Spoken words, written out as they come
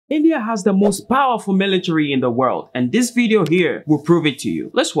India has the most powerful military in the world, and this video here will prove it to you.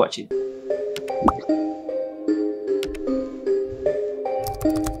 Let's watch it.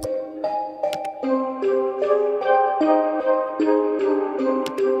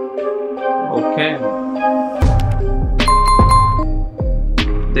 Okay.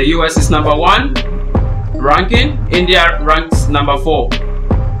 The US is number 1 ranking. India ranks number 4.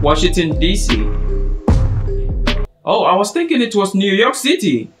 Washington DC. Oh, I was thinking it was New York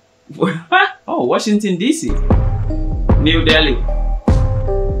City. Oh, Washington DC. New Delhi.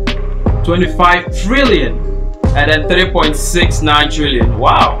 25 trillion. And then 3.69 trillion.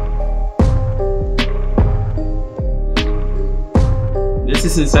 Wow. This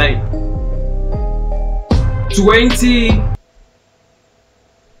is insane. 20.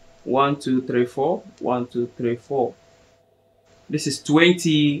 1, 2, 3, 4. 1, 2, 3, 4. This is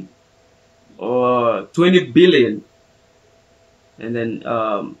 20 billion. And then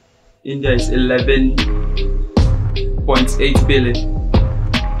India is 11.8 billion.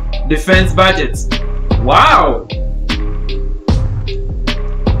 Defense budget. Wow.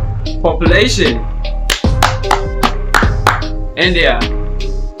 Population. India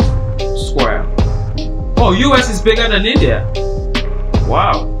square. Oh, US is bigger than India.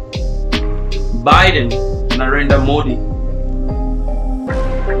 Wow. Biden, Narendra Modi.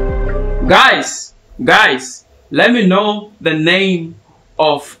 Guys, let me know the name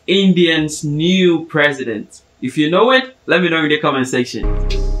of India's new president. If you know it, let me know in the comment section.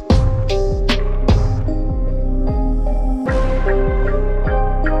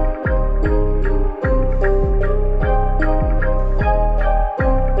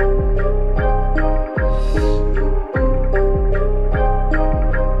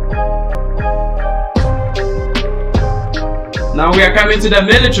 Now we are coming to the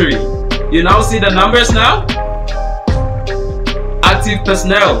military. You now see the numbers now? Active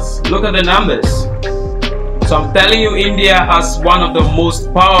personnel. Look at the numbers. So I'm telling you, India has one of the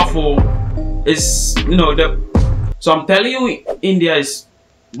most powerful. So I'm telling you, India is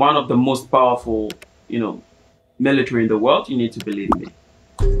one of the most powerful, military in the world. You need to believe me.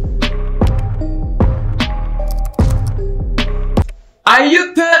 Are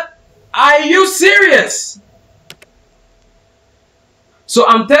you serious? So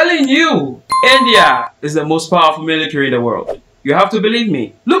I'm telling you, India is the most powerful military in the world. You have to believe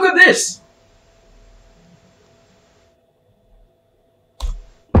me. Look at this.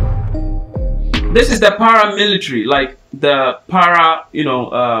 This is the paramilitary, like the para,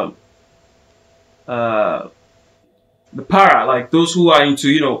 the para, like those who are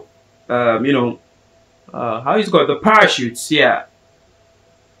into, how is it called? The parachutes, yeah.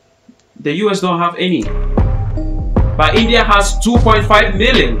 The US don't have any. But India has 2.5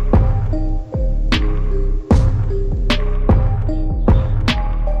 million.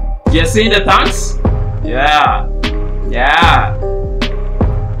 You seeing the tanks? Yeah.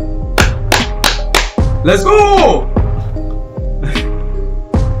 Let's go!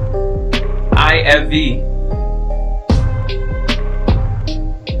 IFV.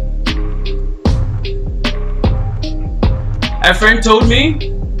 A friend told me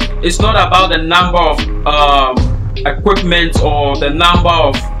it's not about the number of equipment or the number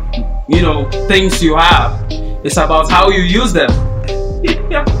of things you have. It's about how you use them.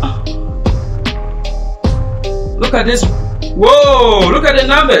 Look at this. Whoa, look at the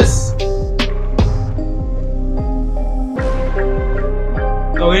numbers.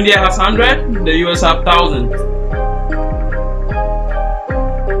 So India has 100, the US have 1,000.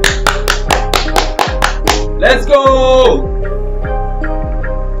 Let's go.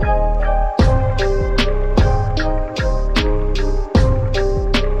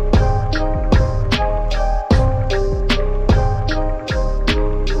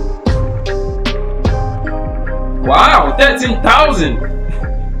 Wow, 13,000.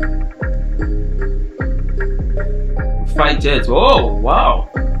 5 jets. Oh, wow.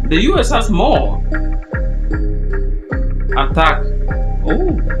 The US has more. Attack.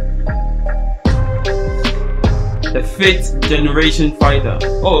 Oh. The 5th generation fighter.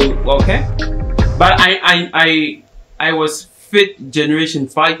 Oh, okay. But I was 5th generation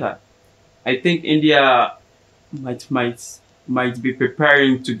fighter. I think India might be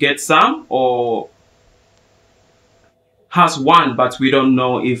preparing to get some, or has one, but we don't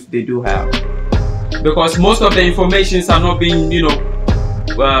know if they do have, because most of the informations are not being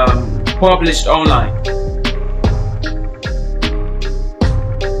published online.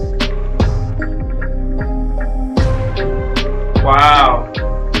 Wow.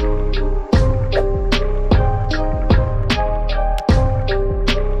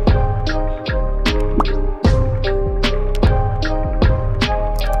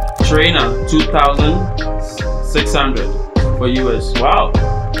 trainer 2,600 for US. Wow.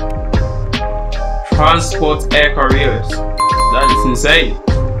 Transport air carriers. That is insane.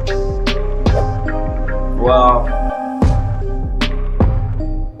 Wow.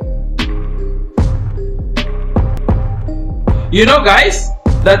 You know, guys,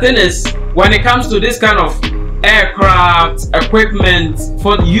 the thing is, when it comes to this kind of aircraft equipment,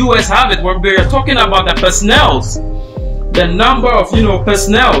 for the US have it, when we're talking about the personnels, the number of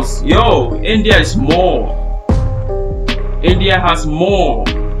personnels, yo, India is more. India has more.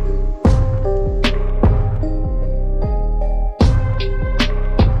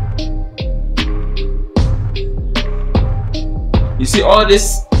 You see all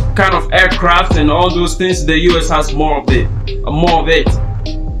this kind of aircraft and all those things, the US has more of it.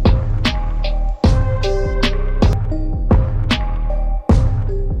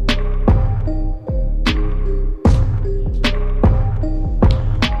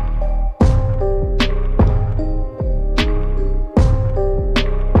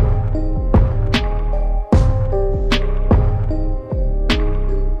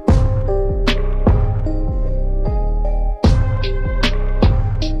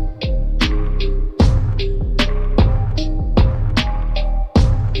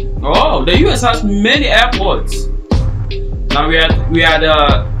 Oh, the US has many airports. Now we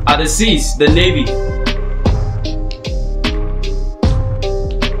are at the seas, the Navy.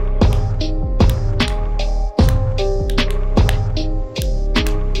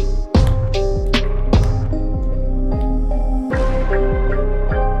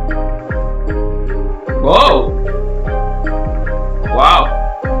 Whoa! Wow!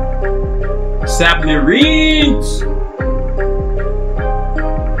 Submarines!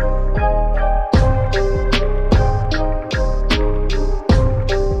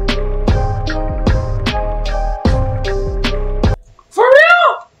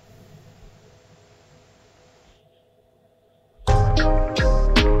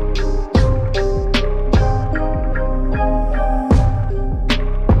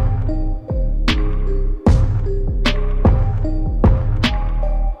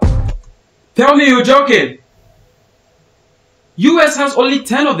 Tell me you're joking. US has only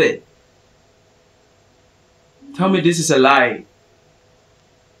 10 of it. Tell me this is a lie.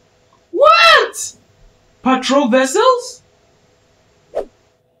 What? Patrol vessels?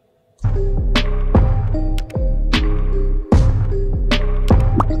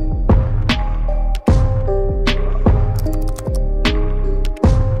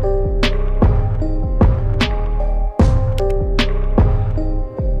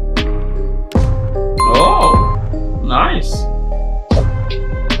 Nice.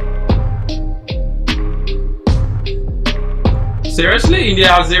 Seriously, India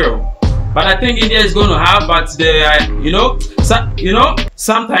has 0, but I think India is going to have. But they,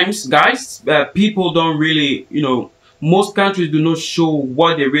 sometimes, guys, people don't really, most countries do not show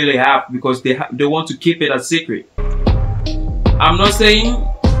what they really have because they want to keep it a secret. I'm not saying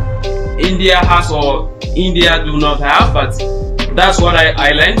India has or India do not have, but that's what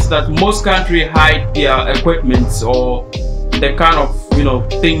I learned, that most countries hide their equipment or the kind of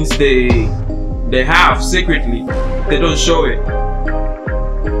things they have secretly. They don't show it.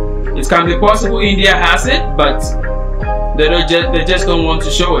 It can be possible India has it, but they just don't want to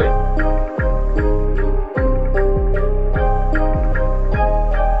show it.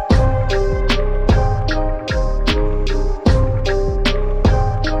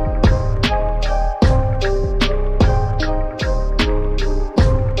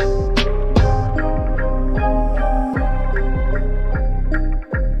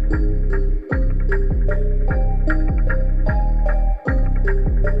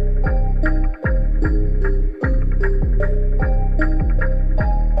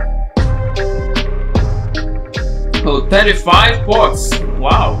 Oh, 35 ports.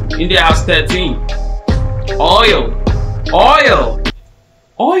 Wow. India has 13. Oil.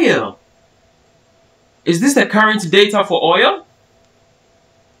 Is this the current data for oil?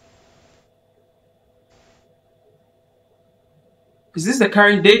 Is this the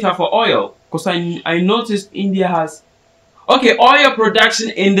current data for oil? Because I noticed India has... Okay, oil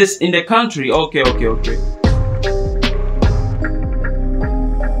production in the country. Okay.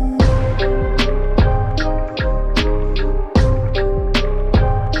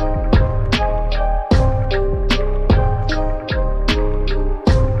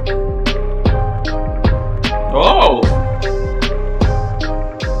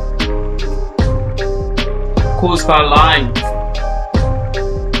 Coastal line.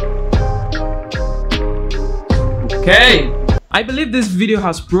 Okay. I believe this video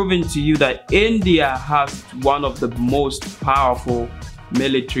has proven to you that India has one of the most powerful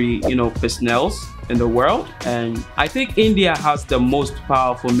military, personnel in the world, and I think India has the most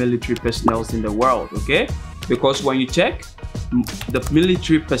powerful military personnel in the world. Okay, because when you check the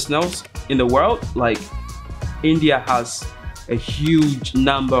military personnel in the world, like India has a huge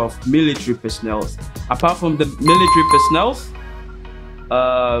number of military personnel. Apart from the military personnel,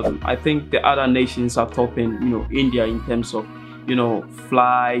 I think the other nations are topping, India in terms of,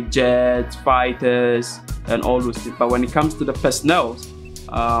 fly jets, fighters, and all those things. But when it comes to the personnel,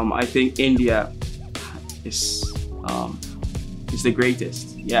 I think India is the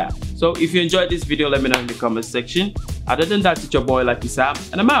greatest. Yeah. So if you enjoyed this video, let me know in the comment section. Other than that, it's your boy Lucky Sam,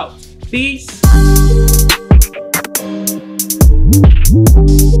 and I'm out. Peace.